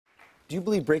Do you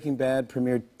believe Breaking Bad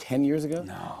premiered 10 years ago?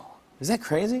 No. Is that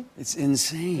crazy? It's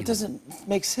insane. It doesn't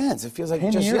make sense. It feels like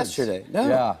 10 just years. yesterday. No.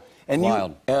 Yeah. And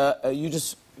wild. you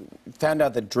just found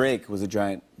out that Drake was a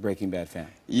giant Breaking Bad fan.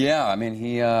 Yeah, I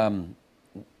mean,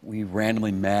 we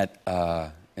randomly met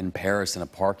in Paris in a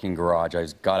parking garage. I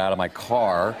got out of my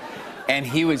car, and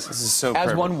he was, This is so as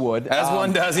perfect. one would. As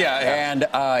one does, yeah.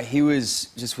 And he was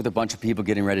just with a bunch of people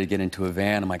getting ready to get into a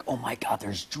van. I'm like, oh my God,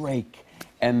 there's Drake.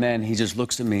 And then he just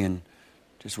looks at me and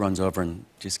just runs over and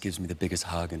just gives me the biggest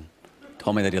hug and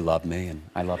told me that he loved me, and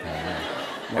I love him.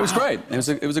 Wow. It was great. It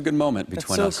was a good moment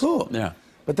between us. That's so cool. Yeah.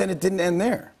 But then it didn't end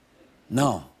there.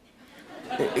 No.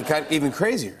 It got even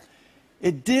crazier.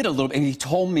 It did a little bit. And he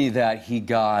told me that he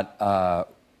got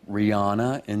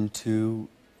Rihanna into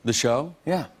the show.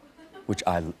 Yeah. Which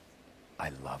I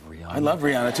love Rihanna. I love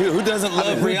Rihanna, too. Who doesn't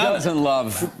love Rihanna? Who doesn't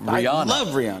love Rihanna? I love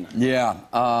Rihanna. Yeah.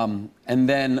 And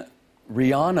then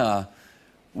Rihanna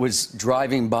was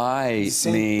driving by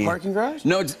Same me. Parking garage?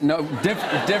 No,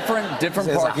 different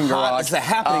parking garage. It's the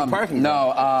happening parking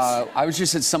garage. garage. No, I was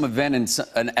just at some event and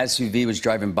an SUV was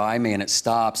driving by me and it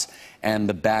stops and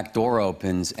the back door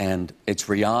opens and it's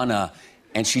Rihanna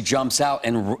and she jumps out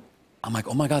and I'm like,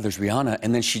 oh my God, there's Rihanna.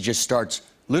 And then she just starts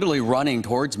literally running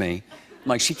towards me. I'm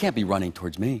like, she can't be running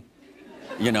towards me.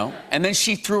 You know? And then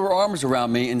she threw her arms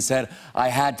around me and said, I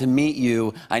had to meet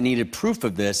you. I needed proof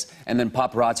of this. And then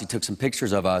paparazzi took some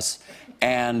pictures of us.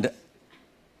 And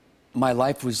my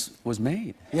life was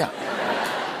made. Yeah.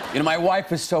 You know, my wife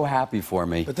was so happy for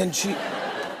me. But then she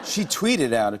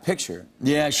tweeted out a picture.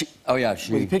 Yeah, with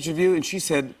a picture of you, and she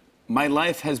said, my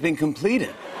life has been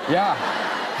completed. Yeah.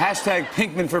 Hashtag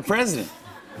Pinkman for president.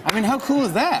 I mean, how cool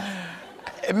is that?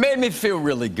 It made me feel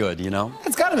really good, you know?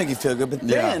 It's got to make you feel good, but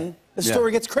then the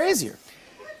story gets crazier.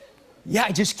 Yeah,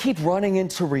 I just keep running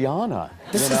into Rihanna,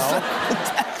 you know?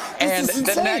 And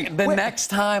the next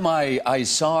time I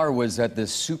saw her was at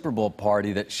this Super Bowl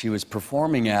party that she was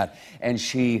performing at, and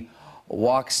she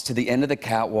walks to the end of the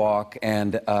catwalk,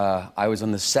 and I was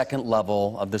on the second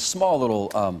level of this small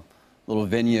little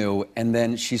venue, and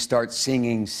then she starts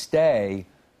singing Stay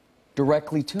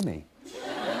directly to me.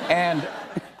 And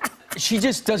she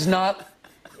just does not,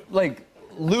 like,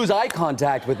 lose eye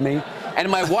contact with me.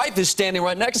 And my wife is standing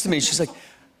right next to me. She's like,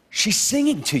 she's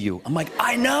singing to you. I'm like,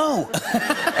 I know.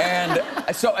 And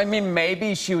so, I mean,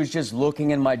 maybe she was just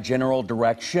looking in my general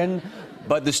direction.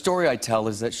 But the story I tell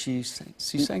is that she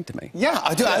sang to me. Yeah,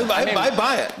 I do. I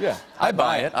buy it. Yeah, I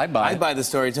buy it. I buy the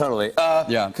story totally.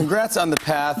 Yeah. Congrats on The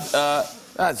Path.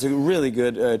 That's a really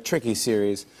good, tricky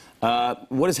series.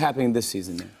 What is happening this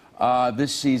season then?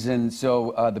 This season,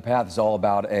 The Path is all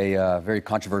about a very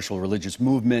controversial religious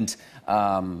movement.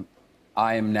 I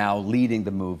am now leading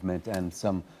the movement, and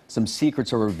some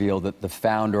secrets are revealed that the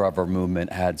founder of our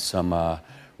movement had some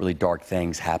really dark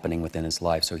things happening within his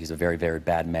life. So he's a very, very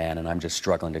bad man, and I'm just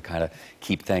struggling to kind of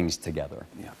keep things together.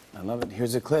 Yeah, I love it.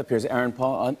 Here's a clip. Here's Aaron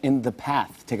Paul in The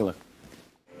Path. Take a look.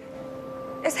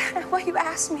 Is that why you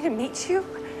asked me to meet you?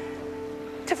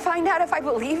 To find out if I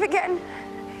believe again?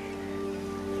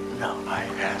 No, I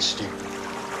asked you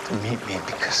to meet me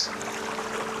because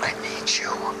I need you.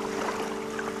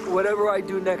 Whatever I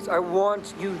do next, I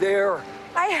want you there.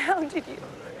 I hounded you.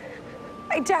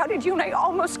 I doubted you, and I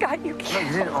almost got you killed. No,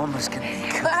 you didn't almost get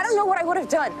me killed. I don't know what I would have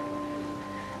done.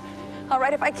 All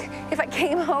right, if I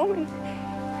came home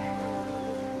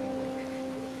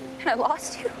and I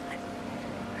lost you.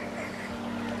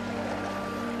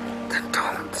 Then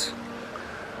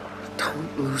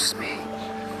don't lose me.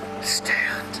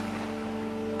 Stand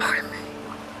by me.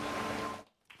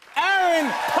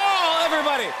 Aaron Paul,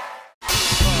 everybody!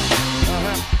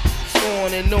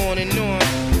 On and on and on.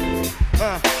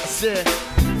 I said,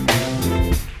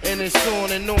 and it's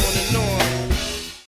on and on and on.